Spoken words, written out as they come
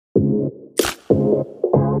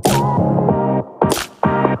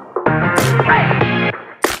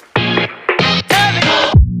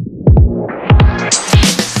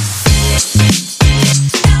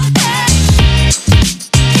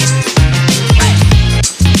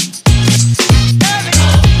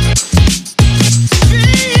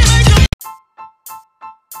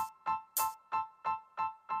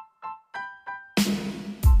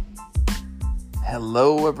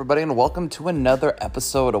Hello, everybody, and welcome to another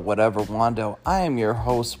episode of Whatever Wando. I am your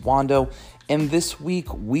host, Wando, and this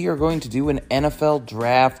week we are going to do an NFL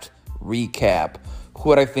draft recap.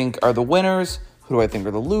 Who do I think are the winners? Who do I think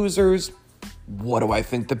are the losers? What do I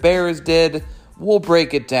think the Bears did? We'll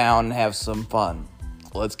break it down and have some fun.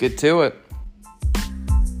 Let's get to it.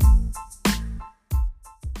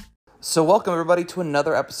 So welcome, everybody, to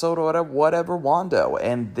another episode of Whatever Wando,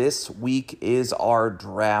 and this week is our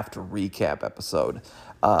draft recap episode.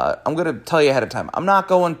 I'm going to tell you ahead of time, I'm not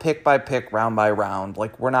going pick by pick, round by round.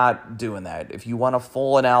 Like, we're not doing that. If you want a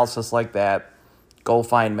full analysis like that, go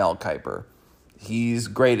find Mel Kiper. He's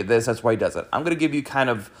great at this. That's why he does it. I'm going to give you kind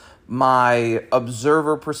of my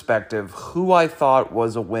observer perspective, who I thought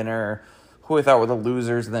was a winner, who I thought were the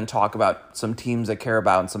losers, and then talk about some teams I care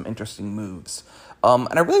about and some interesting moves. And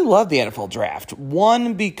I really love the NFL draft.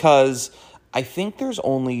 One, because I think there's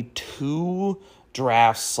only two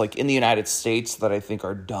drafts like in the United States that I think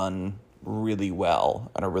are done really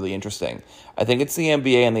well and are really interesting. I think it's the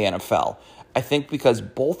NBA and the NFL. I think because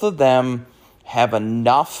both of them have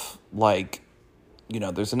enough,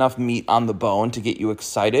 there's enough meat on the bone to get you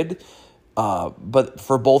excited. But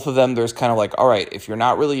for both of them, there's kind of like, all right, if you're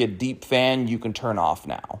not really a deep fan, you can turn off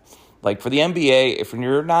now. Like for the NBA, if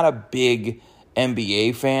you're not a big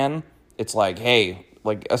NBA fan, it's like, hey,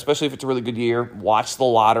 especially if it's a really good year, watch the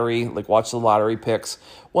lottery, watch the lottery picks.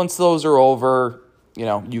 Once those are over,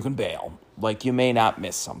 you can bail. You may not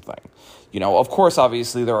miss something. Of course,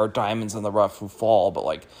 obviously there are diamonds in the rough who fall,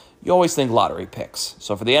 but you always think lottery picks.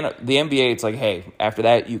 So for the NBA, it's like, hey, after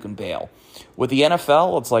that, you can bail. With the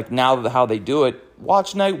NFL, it's like now how they do it,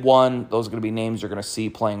 watch night one. Those are going to be names you're going to see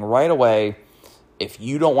playing right away. If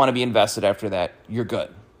you don't want to be invested after that, you're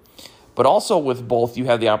good. But also with both, you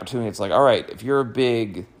have the opportunity. It's like, all right, if you're a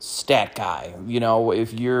big stat guy,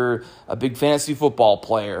 if you're a big fantasy football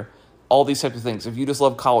player, all these types of things. If you just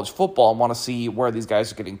love college football and want to see where these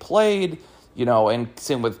guys are getting played, and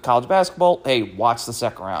same with college basketball, hey, watch the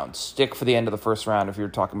second round. Stick for the end of the first round if you're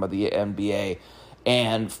talking about the NBA.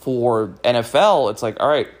 And for NFL, it's like, all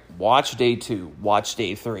right, watch day 2, watch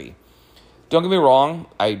day 3. Don't get me wrong,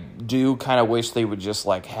 I do kind of wish they would just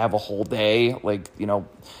have a whole day.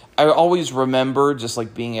 I always remember just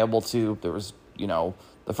being able to, there was,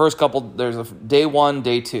 the first couple, there's a day 1,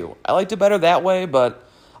 day 2. I liked it better that way, but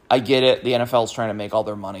I get it. The NFL's trying to make all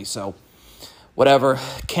their money, so whatever.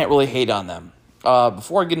 Can't really hate on them.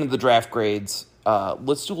 Before I get into the draft grades,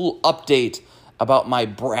 let's do a little update about my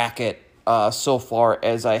bracket so far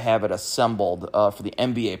as I have it assembled for the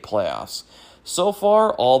NBA playoffs. So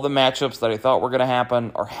far, all the matchups that I thought were going to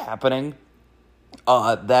happen are happening.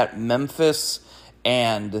 That Memphis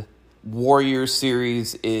and Warriors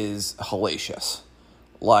series is hellacious.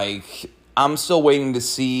 I'm still waiting to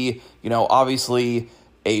see, obviously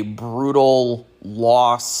a brutal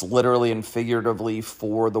loss, literally and figuratively,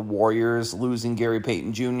 for the Warriors, losing Gary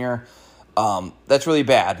Payton Jr. That's really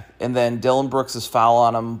bad. And then Dillon Brooks' foul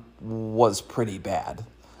on him was pretty bad.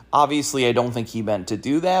 Obviously, I don't think he meant to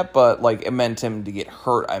do that, but, it meant him to get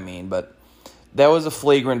hurt, but that was a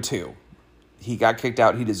flagrant 2. He got kicked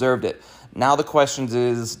out. He deserved it. Now the question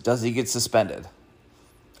is, does he get suspended?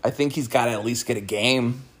 I think he's got to at least get a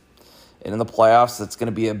game. And in the playoffs, that's going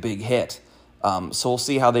to be a big hit. So we'll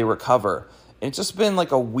see how they recover. And it's just been,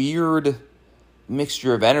 a weird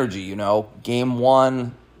mixture of energy, Game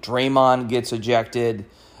 1, Draymond gets ejected.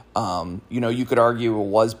 You could argue it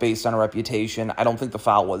was based on a reputation. I don't think the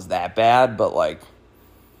foul was that bad, but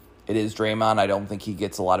it is Draymond. I don't think he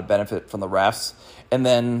gets a lot of benefit from the refs. And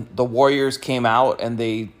then the Warriors came out and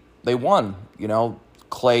they won.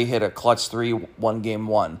 Clay hit a clutch 3, won game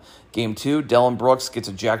 1. Game 2, Dillon Brooks gets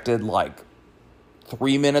ejected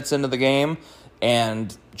 3 minutes into the game,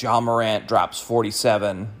 and Ja Morant drops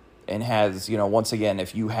 47 and has, once again,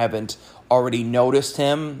 if you haven't already noticed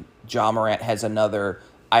him, Ja Morant has another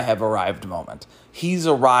I have arrived moment. He's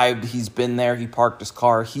arrived, he's been there, he parked his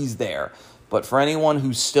car, he's there. But for anyone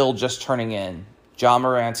who's still just turning in, Ja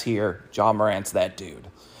Morant's here, Ja Morant's that dude.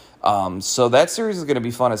 So that series is going to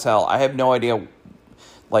be fun as hell. I have no idea,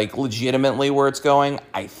 legitimately where it's going.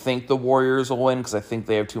 I think the Warriors will win because I think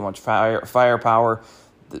they have too much firepower.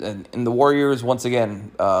 And the Warriors, once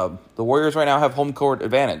again, the Warriors right now have home court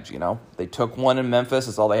advantage, They took one in Memphis.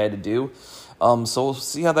 That's all they had to do. So we'll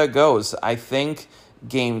see how that goes. I think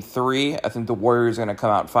Game 3, I think the Warriors are going to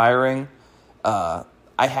come out firing.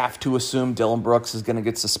 I have to assume Dillon Brooks is going to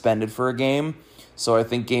get suspended for a game. So I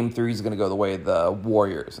think Game 3 is going to go the way of the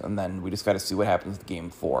Warriors. And then we just got to see what happens with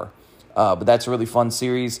Game 4. But that's a really fun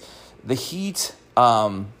series. The Heat,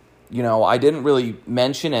 I didn't really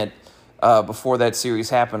mention it before that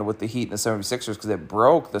series happened with the Heat and the 76ers because it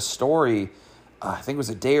broke. The story, I think it was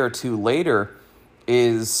a day or two later,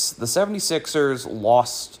 is the 76ers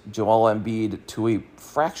lost Joel Embiid to a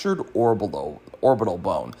fractured orbital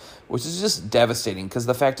bone, which is just devastating because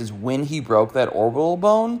the fact is when he broke that orbital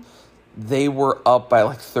bone, they were up by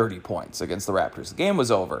like 30 points against the Raptors. The game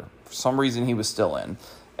was over. For some reason, he was still in.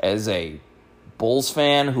 As a Bulls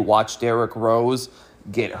fan who watched Derrick Rose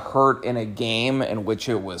get hurt in a game in which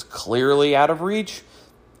it was clearly out of reach,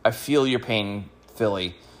 I feel your pain,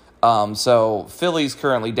 Philly. So Philly's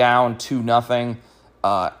currently down 2-0.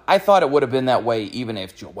 I thought it would have been that way even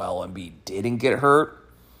if Joel Embiid didn't get hurt.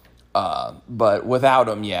 But without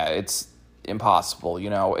him, it's impossible.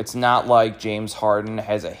 It's not like James Harden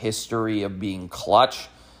has a history of being clutch.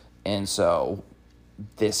 And so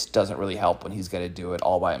this doesn't really help when he's got to do it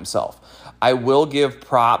all by himself. I will give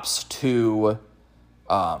props to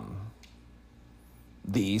the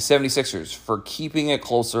 76ers for keeping it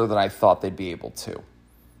closer than I thought they'd be able to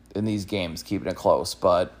in these games, keeping it close.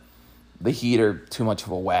 But the Heat are too much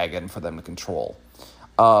of a wagon for them to control.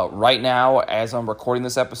 Right now, as I'm recording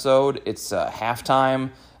this episode, it's halftime.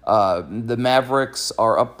 The Mavericks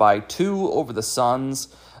are up by 2 over the Suns.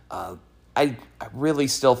 I really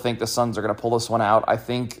still think the Suns are going to pull this one out. I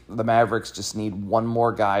think the Mavericks just need one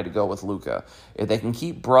more guy to go with Luka. If they can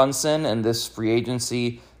keep Brunson and this free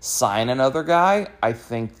agency sign another guy, I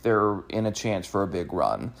think they're in a chance for a big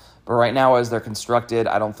run. But right now, as they're constructed,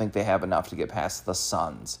 I don't think they have enough to get past the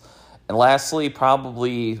Suns. And lastly,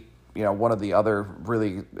 probably, one of the other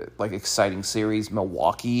really exciting series,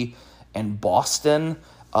 Milwaukee and Boston,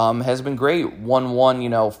 has been great.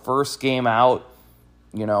 1-1, first game out,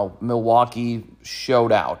 Milwaukee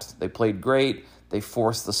showed out. They played great. They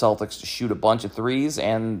forced the Celtics to shoot a bunch of threes,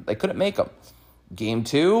 and they couldn't make them. Game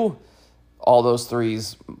 2, all those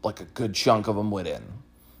threes, a good chunk of them went in.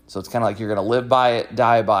 So it's kind of like you're going to live by it,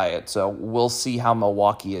 die by it. So we'll see how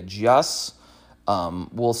Milwaukee adjusts.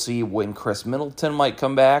 We'll see when Chris Middleton might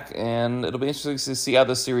come back, and it'll be interesting to see how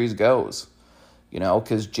this series goes.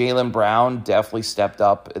 Because Jaylen Brown definitely stepped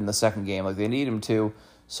up in the second game like they need him to,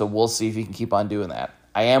 so we'll see if he can keep on doing that.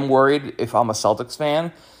 I am worried if I'm a Celtics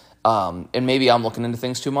fan, and maybe I'm looking into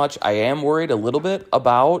things too much, I am worried a little bit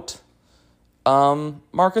about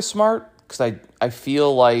Marcus Smart, because I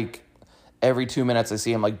feel like every 2 minutes I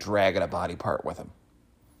see him dragging a body part with him.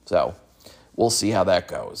 So we'll see how that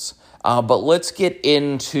goes. But let's get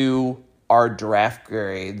into our draft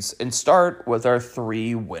grades and start with our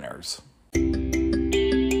 3 winners.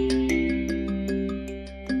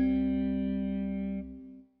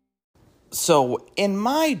 So in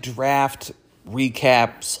my draft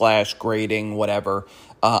recap / grading, whatever,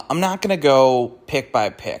 I'm not going to go pick by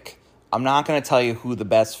pick. I'm not going to tell you who the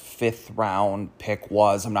best 5th round pick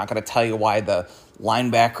was. I'm not going to tell you why the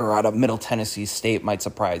linebacker out of Middle Tennessee State might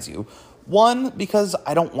surprise you. One, because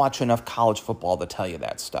I don't watch enough college football to tell you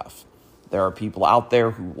that stuff. There are people out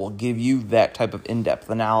there who will give you that type of in-depth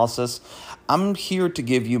analysis. I'm here to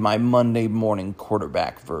give you my Monday morning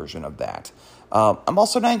quarterback version of that. I'm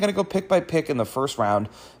also not going to go pick by pick in the first round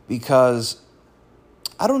because,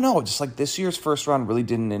 I don't know, just this year's first round really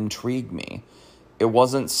didn't intrigue me. It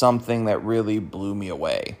wasn't something that really blew me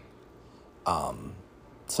away.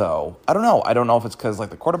 So, I don't know. I don't know if it's because,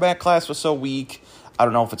 the quarterback class was so weak. I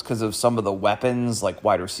don't know if it's because of some of the weapons,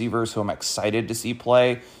 wide receivers, who I'm excited to see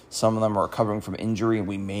play. Some of them are recovering from injury, and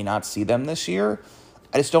we may not see them this year.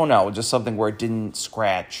 I just don't know. Just something where it didn't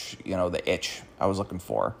scratch, the itch I was looking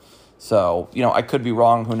for. So, I could be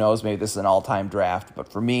wrong. Who knows? Maybe this is an all-time draft.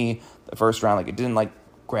 But for me, the first round, it didn't,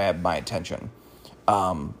 grab my attention.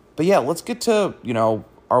 But, yeah, let's get to,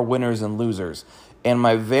 our winners and losers. And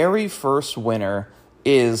my very first winner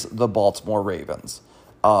is the Baltimore Ravens.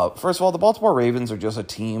 First of all, the Baltimore Ravens are just a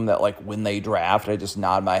team that, when they draft, I just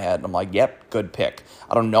nod my head and I'm like, yep, good pick.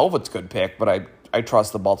 I don't know if it's a good pick, but I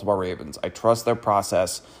trust the Baltimore Ravens. I trust their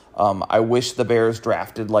process. I wish the Bears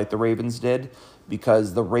drafted like the Ravens did,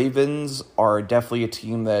 because the Ravens are definitely a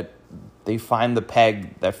team that they find the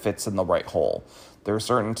peg that fits in the right hole. There are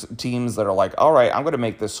certain teams that are like, all right, I'm going to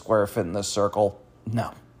make this square fit in this circle.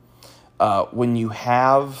 No. When you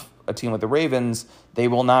have a team like the Ravens, they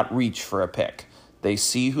will not reach for a pick. They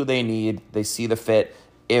see who they need. They see the fit.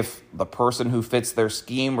 If the person who fits their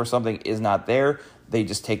scheme or something is not there, they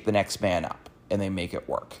just take the next man up and they make it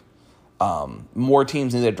work. More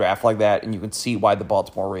teams need to draft like that, and you can see why the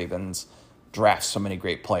Baltimore Ravens draft so many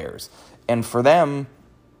great players. And for them,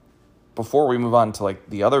 before we move on to like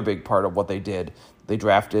the other big part of what they did, they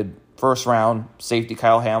drafted first round safety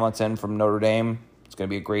Kyle Hamilton from Notre Dame. It's going to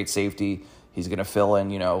be a great safety. He's going to fill in,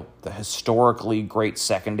 the historically great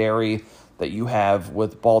secondary that you have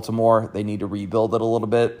with Baltimore. They need to rebuild it a little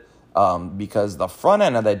bit because the front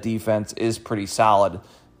end of that defense is pretty solid.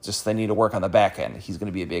 Just they need to work on the back end. He's going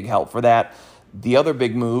to be a big help for that. The other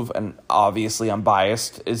big move, and obviously I'm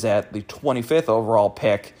biased, is at the 25th overall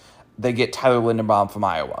pick, they get Tyler Linderbaum from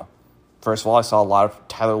Iowa. First of all, I saw a lot of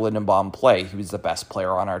Tyler Linderbaum play. He was the best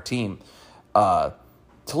player on our team.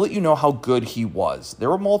 To let you know how good he was, there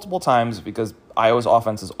were multiple times, because Iowa's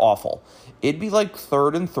offense is awful, it'd be like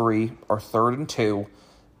 3rd and 3 or 3rd and 2,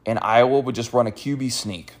 and Iowa would just run a QB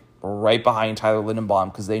sneak right behind Tyler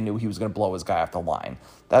Linderbaum because they knew he was going to blow his guy off the line.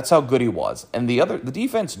 That's how good he was. And the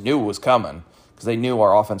defense knew it was coming because they knew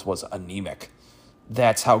our offense was anemic.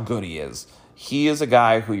 That's how good he is. He is a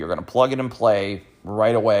guy who you're going to plug in and play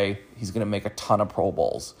right away. He's going to make a ton of Pro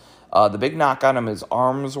Bowls. The big knock on him is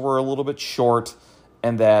arms were a little bit short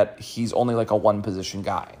and that he's only like a one-position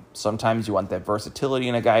guy. Sometimes you want that versatility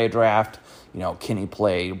in a guy you draft. Can he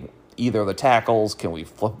play either of the tackles? Can we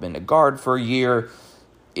flip him into guard for a year?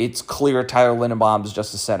 It's clear Tyler Linderbaum is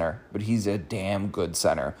just a center, but he's a damn good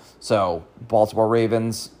center. So Baltimore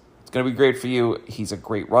Ravens, it's going to be great for you. He's a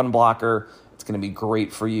great run blocker. It's going to be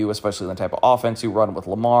great for you, especially in the type of offense you run with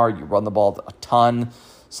Lamar. You run the ball a ton,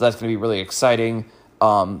 so that's going to be really exciting.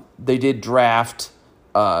 They did draft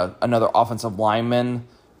another offensive lineman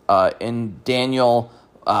in Daniel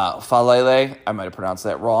Falele. I might have pronounced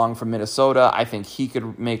that wrong, from Minnesota. I think he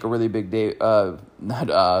could make a really big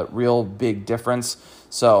real big difference.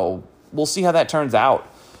 So we'll see how that turns out.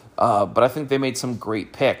 But I think they made some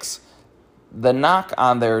great picks. The knock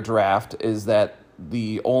on their draft is that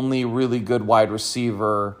the only really good wide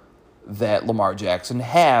receiver that Lamar Jackson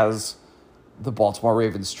has, the Baltimore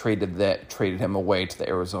Ravens traded him away to the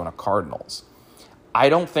Arizona Cardinals. I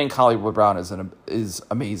don't think Hollywood Brown is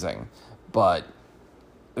amazing, but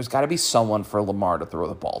there's got to be someone for Lamar to throw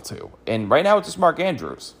the ball to. And right now it's just Mark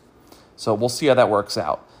Andrews. So we'll see how that works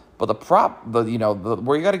out. But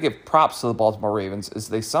where you got to give props to the Baltimore Ravens is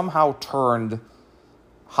they somehow turned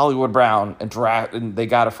Hollywood Brown and they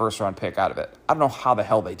got a first-round pick out of it. I don't know how the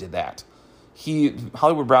hell they did that.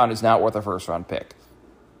 Hollywood Brown is not worth a first-round pick.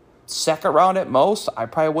 Second round at most, I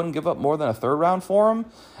probably wouldn't give up more than a third round for him.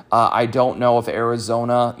 I don't know if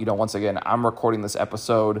Arizona, once again, I'm recording this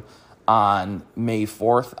episode on May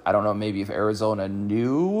 4th. I don't know maybe if Arizona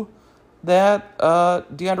knew that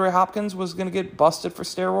DeAndre Hopkins was going to get busted for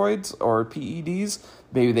steroids or PEDs.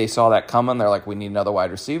 Maybe they saw that coming. They're like, we need another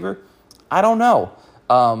wide receiver. I don't know.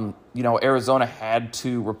 Arizona had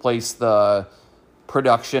to replace the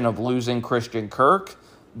production of losing Christian Kirk,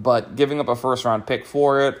 but giving up a first-round pick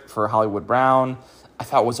for Hollywood Brown, I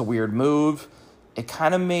thought was a weird move. It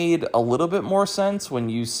kind of made a little bit more sense when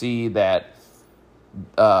you see that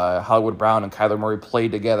Hollywood Brown and Kyler Murray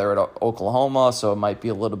played together at Oklahoma, so it might be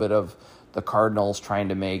a little bit of the Cardinals trying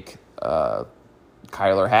to make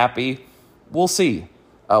Kyler happy. We'll see.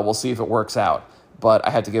 We'll see if it works out. But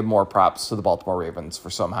I had to give more props to the Baltimore Ravens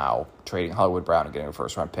for somehow trading Hollywood Brown and getting a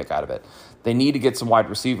first-round pick out of it. They need to get some wide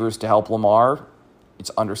receivers to help Lamar.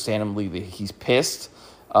 It's understandably that he's pissed.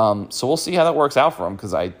 So we'll see how that works out for him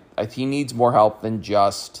because he needs more help than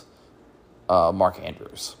just Mark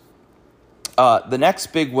Andrews. The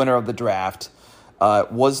next big winner of the draft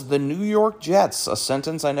was the New York Jets, a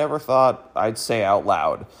sentence I never thought I'd say out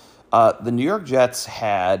loud. The New York Jets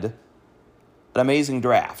had an amazing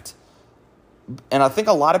draft. And I think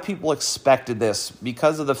a lot of people expected this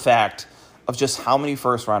because of the fact of just how many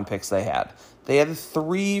first-round picks they had. They had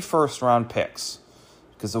 3 first-round picks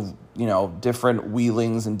because of, different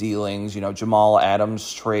wheelings and dealings, Jamal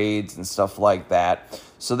Adams trades and stuff like that.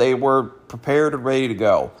 So they were prepared and ready to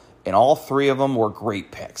go. And all 3 of them were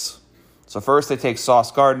great picks. So first they take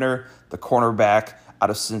Sauce Gardner, the cornerback out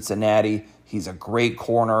of Cincinnati. He's a great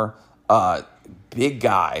corner, big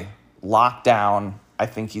guy, locked down. I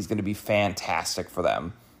think he's going to be fantastic for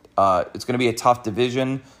them. It's going to be a tough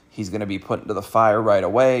division. He's going to be put into the fire right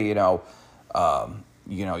away. You got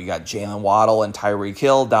Jalen Waddle and Tyreek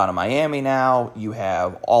Hill down in Miami now. You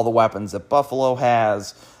have all the weapons that Buffalo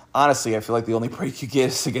has. Honestly, I feel like the only break you get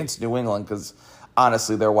is against New England because,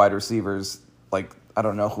 honestly, their wide receivers, I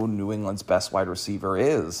don't know who New England's best wide receiver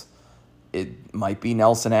is. It might be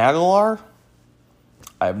Nelson Aguilar.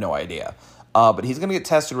 I have no idea. But he's going to get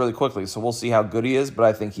tested really quickly, so we'll see how good he is, but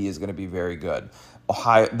I think he is going to be very good.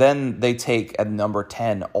 Then they take, at number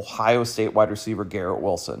 10, Ohio State wide receiver Garrett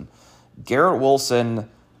Wilson. Garrett Wilson,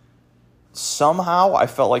 somehow I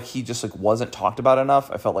felt like he just like wasn't talked about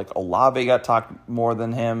enough. I felt like Olave got talked more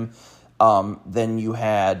than him. Then you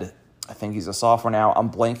had, I think he's a sophomore now, I'm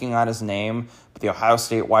blanking on his name, but the Ohio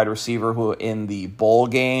State wide receiver who in the bowl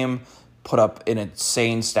game put up an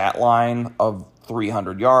insane stat line of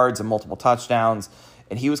 300 yards and multiple touchdowns,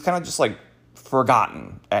 and he was kind of just like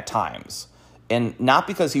forgotten at times. And not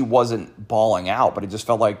because he wasn't balling out, but it just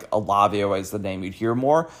felt like Olave was the name you'd hear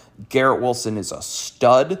more. Garrett Wilson is a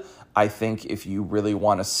stud. I think if you really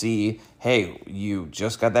want to see, hey, you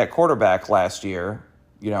just got that quarterback last year,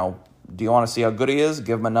 do you want to see how good he is?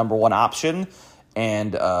 Give him a number one option,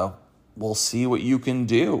 and we'll see what you can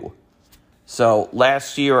do. So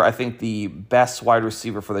last year, I think the best wide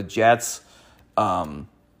receiver for the Jets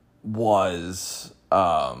was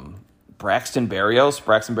Braxton Berrios.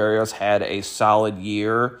 Braxton Berrios had a solid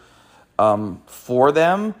year for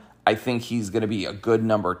them. I think he's going to be a good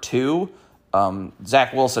number 2.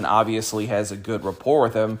 Zach Wilson obviously has a good rapport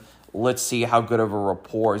with him. Let's see how good of a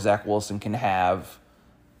rapport Zach Wilson can have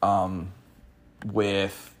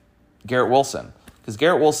with Garrett Wilson. Because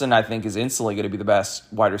Garrett Wilson, I think, is instantly going to be the best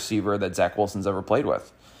wide receiver that Zach Wilson's ever played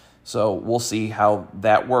with. So we'll see how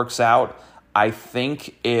that works out. I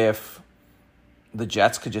think if the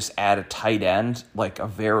Jets could just add a tight end, like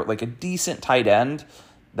a decent tight end,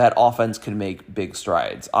 that offense can make big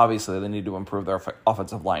strides. Obviously, they need to improve their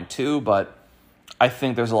offensive line too, but I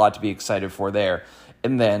think there's a lot to be excited for there.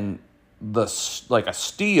 And then a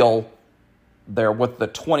steal there with the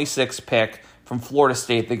 26th pick from Florida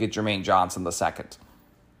State, they get Jermaine Johnson the second.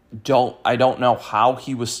 I don't know how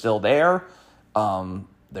he was still there.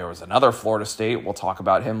 There was another Florida State. We'll talk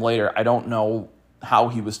about him later. I don't know how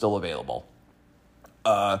he was still available.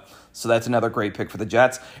 So that's another great pick for the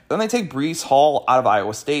Jets. Then they take Breece Hall out of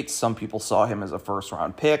Iowa State. Some people saw him as a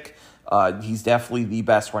first-round pick. He's definitely the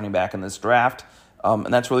best running back in this draft.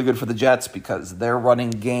 And that's really good for the Jets because their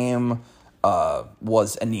running game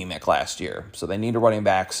was anemic last year. So they need a running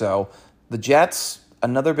back. So the Jets,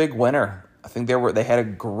 another big winner. I think they had a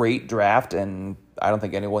great draft, and I don't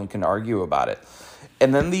think anyone can argue about it.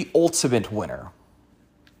 And then the ultimate winner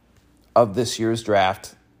of this year's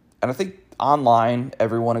draft, and I think online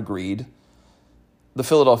everyone agreed, the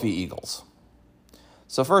Philadelphia Eagles.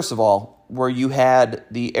 So first of all, where you had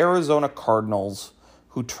the Arizona Cardinals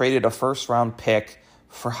who traded a first-round pick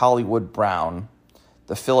for Hollywood Brown,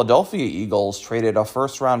 the Philadelphia Eagles traded a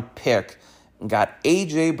first-round pick and got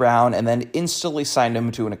A.J. Brown and then instantly signed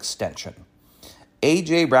him to an extension.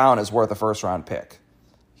 A.J. Brown is worth a first-round pick.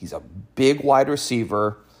 He's a big wide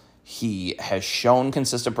receiver. He has shown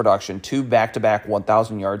consistent production, 2 back-to-back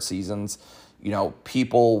 1,000-yard seasons.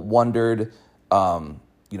 People wondered,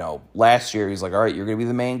 last year he's like, all right, you're going to be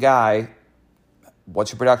the main guy.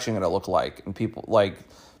 What's your production going to look like? And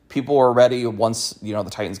people were ready once, the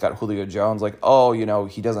Titans got Julio Jones, like,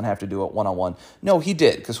 he doesn't have to do it one-on-one. No, he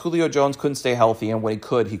did, because Julio Jones couldn't stay healthy, and when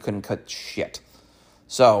he couldn't cut shit.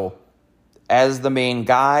 So, as the main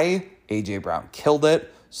guy, A.J. Brown killed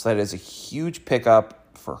it, so that is a huge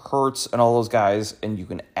pickup for Hurts and all those guys, and you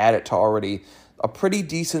can add it to already a pretty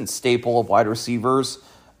decent staple of wide receivers.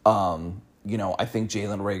 I think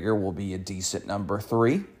Jalen Reagor will be a decent number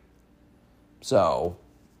 3. So,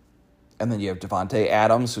 and then you have Devontae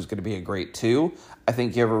Adams, who's going to be a great 2. I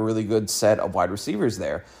think you have a really good set of wide receivers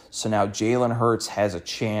there. So now Jalen Hurts has a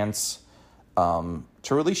chance to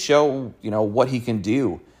really show, what he can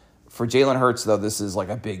do. For Jalen Hurts, though, this is like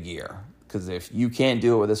a big year. Because if you can't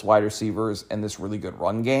do it with this wide receivers and this really good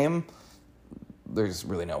run game, there's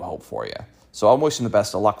really no hope for you. So I'm wishing the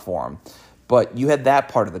best of luck for him. But you had that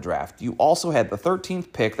part of the draft. You also had the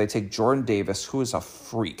 13th pick. They take Jordan Davis, who is a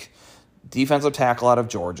freak. Defensive tackle out of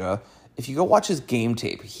Georgia. If you go watch his game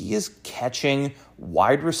tape, he is catching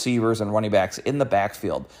wide receivers and running backs in the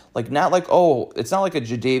backfield. It's not like a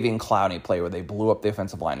Jadeveon Clowney play where they blew up the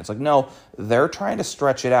offensive line. It's like, no, they're trying to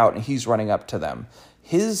stretch it out, and he's running up to them.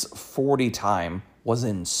 His 40 time was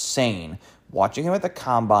insane. Watching him at the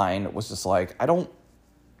combine was just like, I don't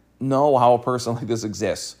know how a person like this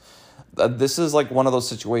exists. This is like one of those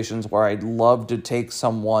situations where I'd love to take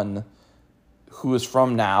someone who is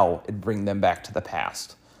from now and bring them back to the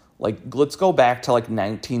past. Let's go back to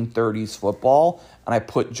 1930s football, and I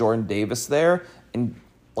put Jordan Davis there, and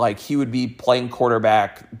he would be playing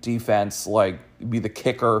quarterback, defense, be the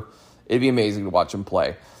kicker. It'd be amazing to watch him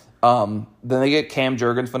play. Then they get Cam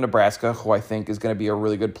Jurgens from Nebraska, who I think is going to be a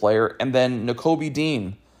really good player, and then Nakobe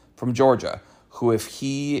Dean from Georgia, who, if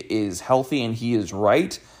he is healthy and he is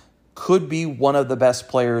right, could be one of the best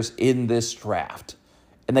players in this draft.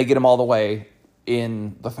 And they get him all the way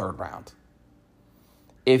in the 3rd round.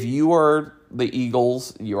 if you are the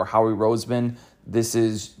Eagles, you're Howie Roseman,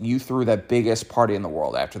 you threw the biggest party in the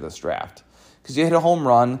world after this draft. Because you hit a home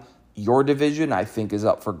run, your division, I think, is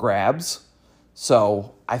up for grabs.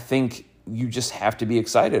 So I think you just have to be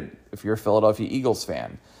excited if you're a Philadelphia Eagles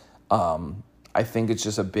fan. I think it's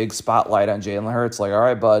just a big spotlight on Jalen Hurts. Like, all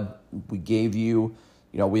right, bud, we gave you,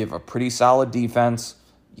 we have a pretty solid defense.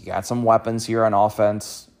 You got some weapons here on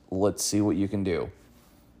offense. Let's see what you can do.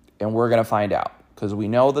 And we're going to find out. Because we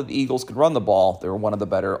know that the Eagles could run the ball. They were one of the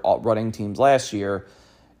better running teams last year.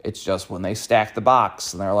 It's just when they stack the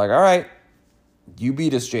box and they're like, all right, you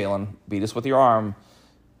beat us, Jalen. Beat us with your arm.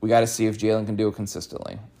 We got to see if Jalen can do it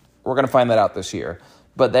consistently. We're going to find that out this year.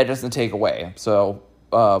 But that doesn't take away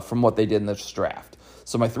from what they did in this draft.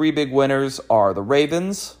 So my three big winners are the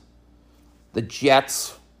Ravens, the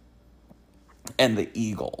Jets, and the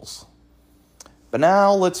Eagles. But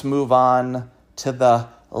now let's move on to the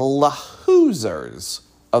losers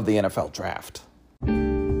of the NFL draft.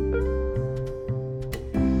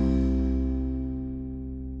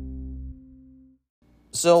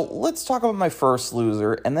 So let's talk about my first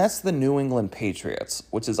loser, and that's the New England Patriots,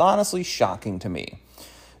 which is honestly shocking to me.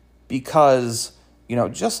 Because,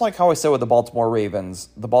 just like how I said with the Baltimore Ravens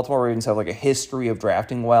have like a history of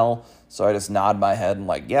drafting well, so I just nod my head and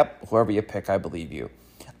like, yep, whoever you pick, I believe you.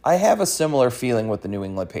 I have a similar feeling with the New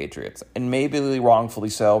England Patriots, and maybe wrongfully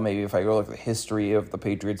so. Maybe if I go look at the history of the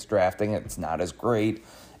Patriots drafting, it's not as great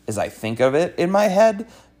as I think of it in my head.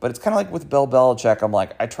 But it's kind of like with Bill Belichick. I'm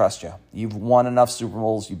like, I trust you. You've won enough Super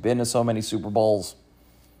Bowls. You've been to so many Super Bowls.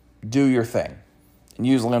 Do your thing. And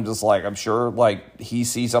usually I'm just like, I'm sure he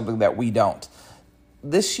sees something that we don't.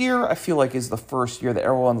 This year, I feel like is the first year that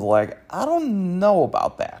everyone's like, I don't know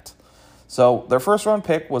about that. So their first round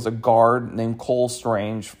pick was a guard named Cole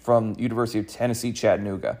Strange from University of Tennessee,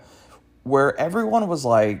 Chattanooga, where everyone was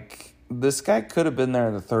like, this guy could have been there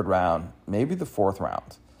in the third round, maybe the fourth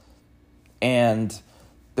round. And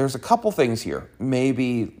there's a couple things here.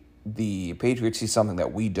 Maybe the Patriots see something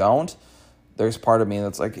that we don't. There's part of me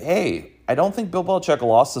that's like, hey, I don't think Bill Belichick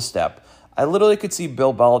lost a step. I literally could see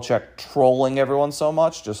Bill Belichick trolling everyone so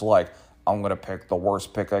much, just like, I'm going to pick the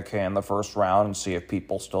worst pick I can in the first round and see if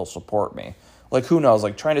people still support me. Like, who knows?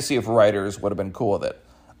 Like, trying to see if writers would have been cool with it.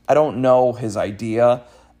 I don't know his idea,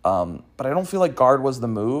 but I don't feel like guard was the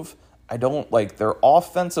move. Their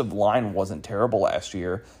offensive line wasn't terrible last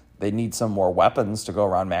year. They need some more weapons to go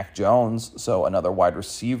around Mac Jones, so another wide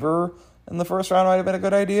receiver in the first round might have been a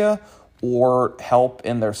good idea, or help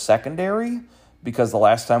in their secondary, because the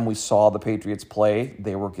last time we saw the Patriots play,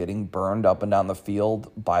 they were getting burned up and down the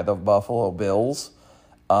field by the Buffalo Bills.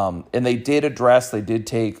 And they did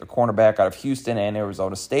take a cornerback out of Houston and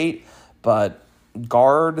Arizona State, but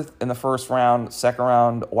guard in the first round, second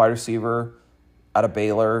round wide receiver out of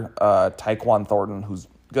Baylor, Tyquan Thornton, who's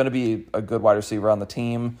going to be a good wide receiver on the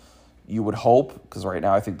team, you would hope, because right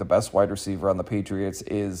now I think the best wide receiver on the Patriots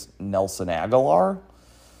is Nelson Aguilar.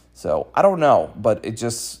 So I don't know, but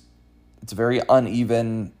it's very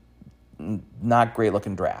uneven, not great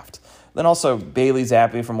looking draft. Then also Bailey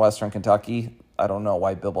Zappi from Western Kentucky. I don't know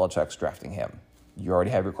why Bill Belichick's drafting him. You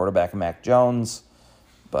already have your quarterback, Mac Jones,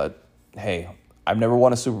 but hey, I've never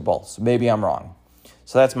won a Super Bowl, so maybe I'm wrong.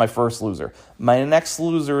 So that's my first loser. My next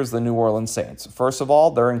loser is the New Orleans Saints. First of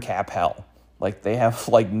all, they're in cap hell. They have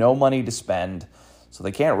no money to spend, so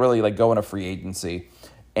they can't really go into free agency.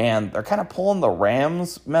 And they're kind of pulling the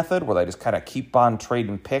Rams method where they just kind of keep on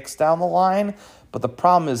trading picks down the line. But the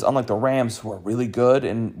problem is, unlike the Rams, who are really good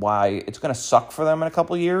and why it's going to suck for them in a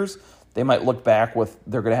couple of years, they might look back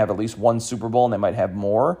they're going to have at least one Super Bowl and they might have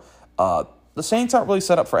more. The Saints aren't really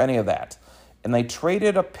set up for any of that. And they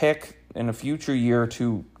traded a pick in a future year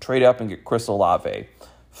to trade up and get Chris Olave.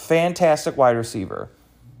 Fantastic wide receiver.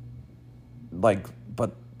 But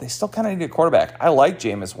they still kind of need a quarterback. I like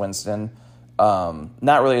Jameis Winston.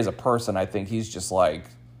 Not really as a person. I think he's just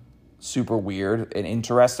super weird and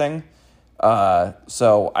interesting.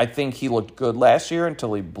 So I think he looked good last year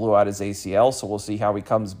until he blew out his ACL. So we'll see how he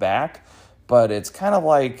comes back. But it's kind of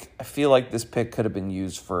I feel like this pick could have been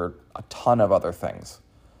used for a ton of other things.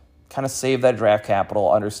 Kind of save that draft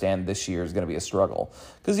capital, understand this year is going to be a struggle.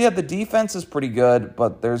 Because, yeah, the defense is pretty good,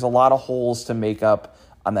 but there's a lot of holes to make up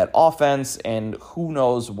on that offense, and who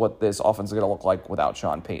knows what this offense is going to look like without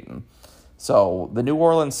Sean Payton. So the New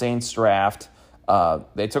Orleans Saints draft,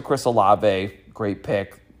 they took Chris Olave, great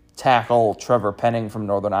pick. Tackle Trevor Penning from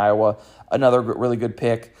Northern Iowa, another really good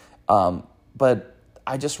pick. But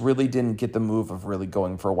I just really didn't get the move of really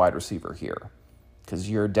going for a wide receiver here, because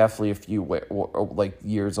you're definitely a few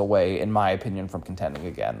years away, in my opinion, from contending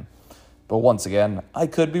again. But once again, I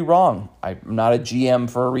could be wrong. I'm not a GM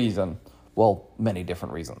for a reason. Well, many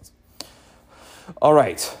different reasons. All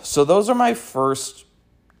right, so those are my first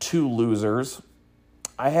two losers.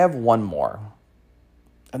 I have one more,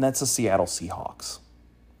 and that's the Seattle Seahawks.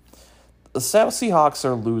 The Seattle Seahawks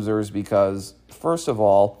are losers because, first of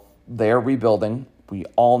all, they're rebuilding. We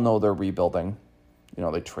all know they're rebuilding.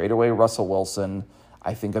 They trade away Russell Wilson.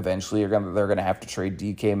 I think eventually they're going to have to trade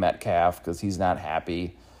DK Metcalf because he's not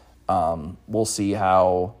happy. We'll see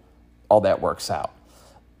how all that works out.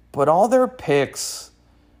 But all their picks,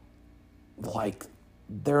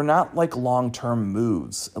 they're not long-term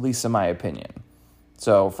moves, at least in my opinion.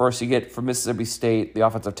 So first you get from Mississippi State, the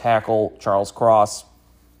offensive tackle, Charles Cross.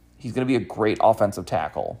 He's going to be a great offensive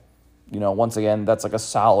tackle. Once again, that's a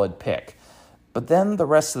solid pick. But then the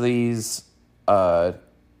rest of these,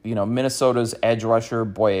 Minnesota's edge rusher,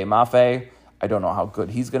 Boye Mafe, I don't know how good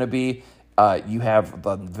he's going to be. You have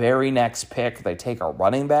the very next pick, they take a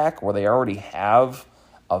running back where they already have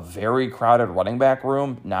a very crowded running back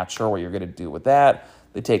room. Not sure what you're going to do with that.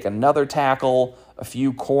 They take another tackle, a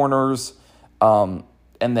few corners, and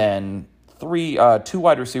then two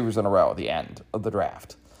wide receivers in a row at the end of the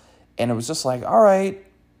draft. And it was just all right,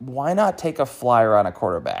 why not take a flyer on a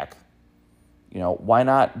quarterback? Why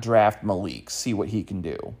not draft Malik, see what he can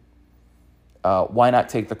do? Why not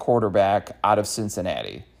take the quarterback out of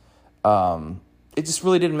Cincinnati? It just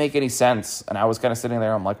really didn't make any sense. And I was kind of sitting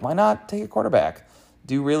there, I'm like, why not take a quarterback?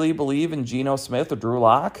 Do you really believe in Geno Smith or Drew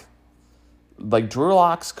Lock? Drew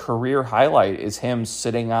Lock's career highlight is him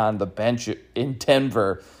sitting on the bench in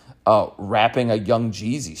Denver rapping a Young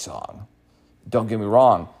Jeezy song. Don't get me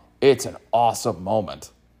wrong. It's an awesome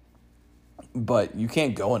moment. But you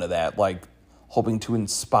can't go into that hoping to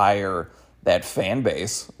inspire that fan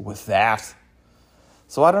base with that.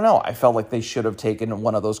 So I don't know. I felt like they should have taken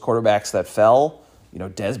one of those quarterbacks that fell,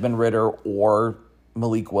 Desmond Ridder or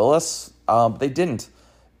Malik Willis. They didn't.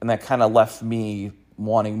 And that kind of left me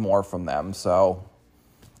wanting more from them. So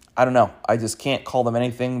I don't know. I just can't call them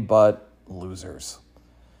anything but losers.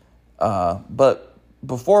 But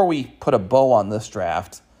before we put a bow on this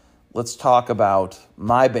draft, let's talk about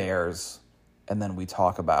my Bears, and then we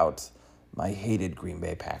talk about my hated Green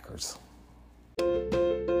Bay Packers.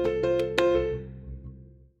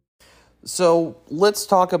 So let's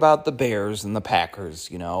talk about the Bears and the Packers.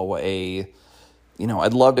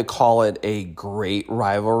 I'd love to call it a great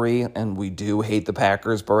rivalry, and we do hate the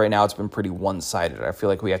Packers, but right now it's been pretty one-sided. I feel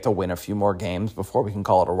like we have to win a few more games before we can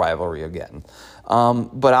call it a rivalry again.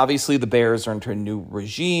 But obviously the Bears are into a new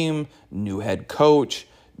regime, new head coach,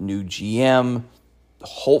 new GM,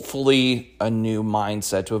 hopefully a new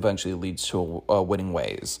mindset to eventually lead to winning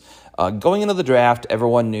ways. Going into the draft,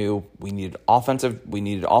 everyone knew we needed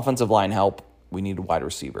offensive line help, we needed wide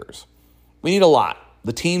receivers. We need a lot.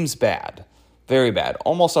 The team's bad. Very bad.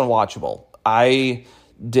 Almost unwatchable. I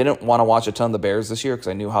didn't want to watch a ton of the Bears this year because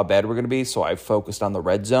I knew how bad we're going to be, so I focused on the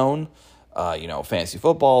red zone, fantasy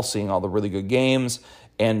football, seeing all the really good games,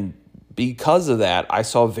 and because of that, I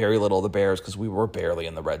saw very little of the Bears because we were barely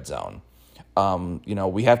in the red zone.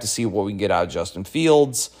 We have to see what we can get out of Justin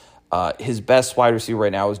Fields. His best wide receiver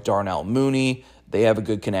right now is Darnell Mooney. They have a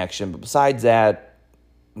good connection, but besides that,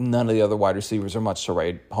 none of the other wide receivers are much to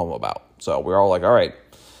write home about. So we're all like, all right.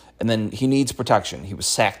 And then he needs protection. He was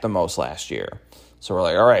sacked the most last year. So we're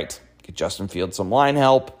like, all right, get Justin Fields some line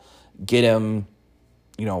help, get him,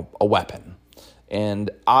 a weapon.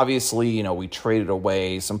 And obviously, we traded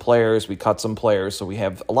away some players, we cut some players, so we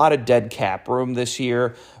have a lot of dead cap room this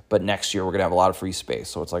year, but next year we're going to have a lot of free space.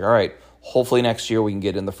 So it's like, all right, hopefully next year we can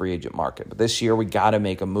get in the free agent market. But this year we got to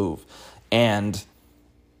make a move. And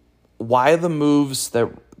why the moves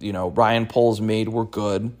that, Ryan Poles made were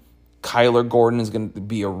good. Kyler Gordon is going to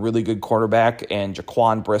be a really good quarterback, and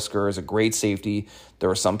Jaquan Brisker is a great safety. There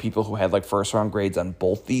were some people who had first-round grades on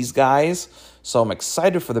both these guys, so I'm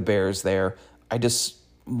excited for the Bears there. I just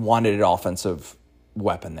wanted an offensive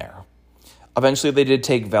weapon there. Eventually, they did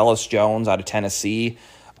take Velus Jones out of Tennessee.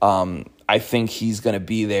 I think he's going to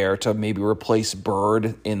be there to maybe replace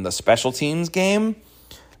Byrd in the special teams game.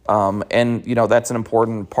 And that's an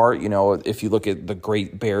important part. If you look at the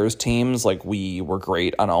great Bears teams, we were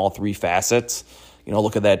great on all three facets.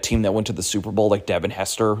 Look at that team that went to the Super Bowl, Devin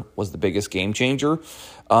Hester was the biggest game changer.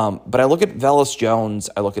 But I look at Velus Jones,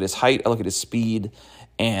 I look at his height, I look at his speed,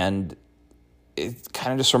 and it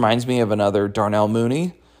kind of just reminds me of another Darnell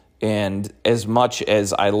Mooney. And as much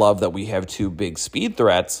as I love that we have two big speed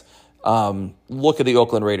threats, look at the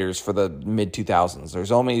Oakland Raiders for the mid-2000s.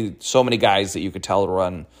 There's only so many guys that you could tell to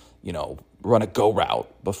run a go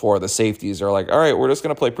route before the safeties are like, all right, we're just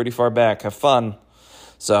going to play pretty far back, have fun.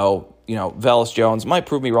 So, Velus Jones might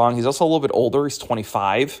prove me wrong. He's also a little bit older. He's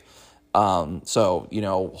 25. So,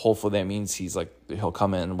 hopefully that means he'll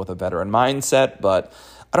come in with a veteran mindset, but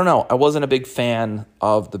I don't know. I wasn't a big fan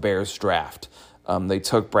of the Bears draft. They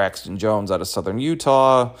took Braxton Jones out of Southern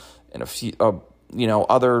Utah and a few,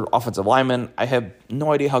 other offensive linemen. I have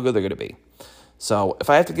no idea how good they're going to be. So if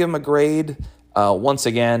I have to give him a grade, once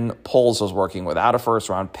again, Poles was working without a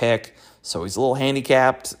first-round pick, so he's a little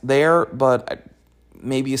handicapped there, but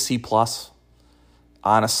maybe a C+.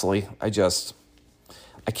 Honestly, I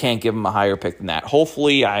can't give him a higher pick than that.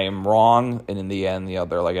 Hopefully I am wrong, and in the end, they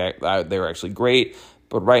were actually great,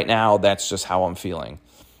 but right now, that's just how I'm feeling.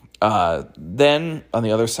 Then, on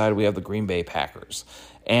the other side, we have the Green Bay Packers.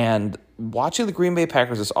 And watching the Green Bay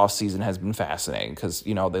Packers this offseason has been fascinating because,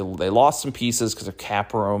 they lost some pieces because of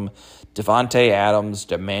cap room. Devontae Adams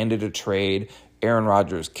demanded a trade. Aaron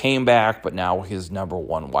Rodgers came back, but now his number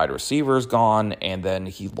one wide receiver is gone. And then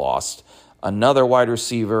he lost another wide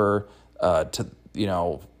receiver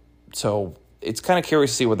so it's kind of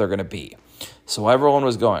curious to see what they're going to be. So everyone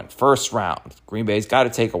was going, first round, Green Bay's got to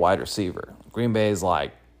take a wide receiver. Green Bay's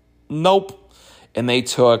like, nope. And they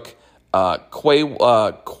took Quay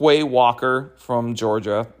Walker from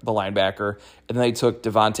Georgia, the linebacker, and then they took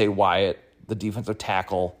Devontae Wyatt, the defensive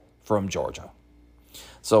tackle from Georgia.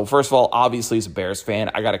 So first of all, obviously as a Bears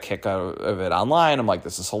fan, I got a kick out of it online. I'm like,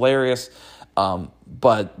 this is hilarious.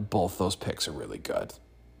 But both those picks are really good.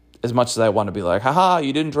 As much as I want to be like, haha,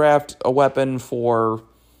 you didn't draft a weapon for,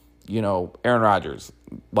 Aaron Rodgers.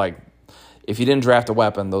 Like, if you didn't draft a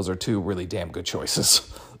weapon, those are two really damn good choices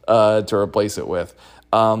to replace it with.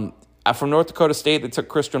 From North Dakota State, they took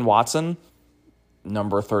Christian Watson,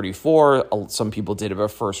 number 34. Some people did have a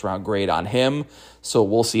first-round grade on him, so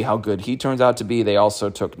we'll see how good he turns out to be. They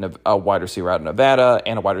also took a wide receiver out of Nevada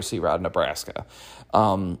and a wide receiver out of Nebraska.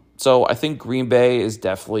 So I think Green Bay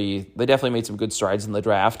definitely made some good strides in the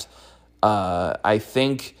draft. I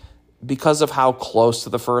think because of how close to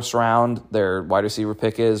the first round their wide receiver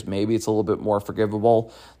pick is, maybe it's a little bit more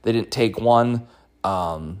forgivable. They didn't take one,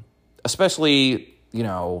 especially,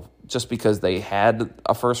 just because they had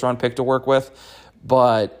a first round pick to work with.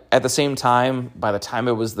 But at the same time, by the time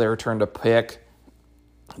it was their turn to pick,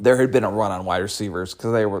 there had been a run on wide receivers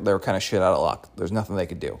because they were kind of shit out of luck. There's nothing they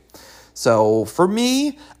could do. So for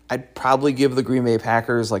me, I'd probably give the Green Bay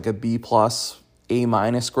Packers like a B+,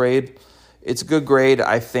 A- grade. It's a good grade.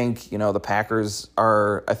 I think, the Packers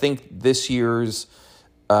I think this year's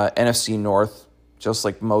NFC North, just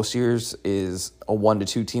like most years, is a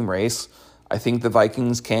 1-2 team race. I think the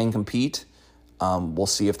Vikings can compete. We'll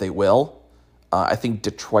see if they will. I think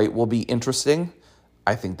Detroit will be interesting.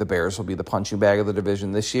 I think the Bears will be the punching bag of the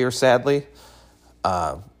division this year, sadly.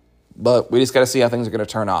 But we just got to see how things are going to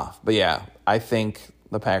turn off. But yeah, I think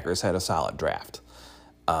the Packers had a solid draft.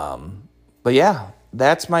 But yeah,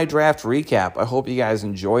 that's my draft recap. I hope you guys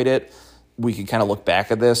enjoyed it. We can kind of look back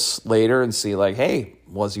at this later and see like, hey,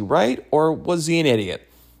 was he right or was he an idiot?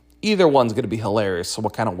 Either one's going to be hilarious, so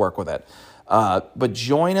we'll kind of work with it. But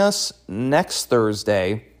join us next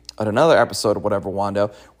Thursday at another episode of Whatever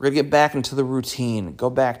Wando. We're going to get back into the routine, go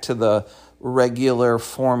back to the regular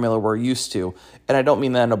formula we're used to. And I don't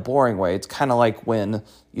mean that in a boring way. It's kind of like when,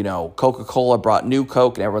 Coca-Cola brought new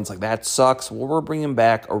Coke and everyone's like, that sucks. Well, we're bringing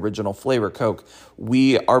back original flavor Coke.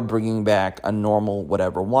 We are bringing back a normal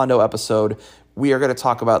Whatever Wando episode. We are going to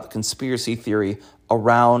talk about the conspiracy theory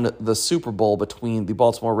around the Super Bowl between the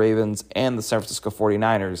Baltimore Ravens and the San Francisco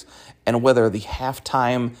 49ers and whether the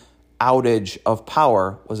halftime outage of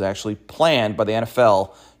power was actually planned by the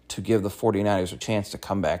NFL to give the 49ers a chance to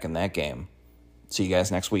come back in that game. See you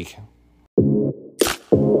guys next week.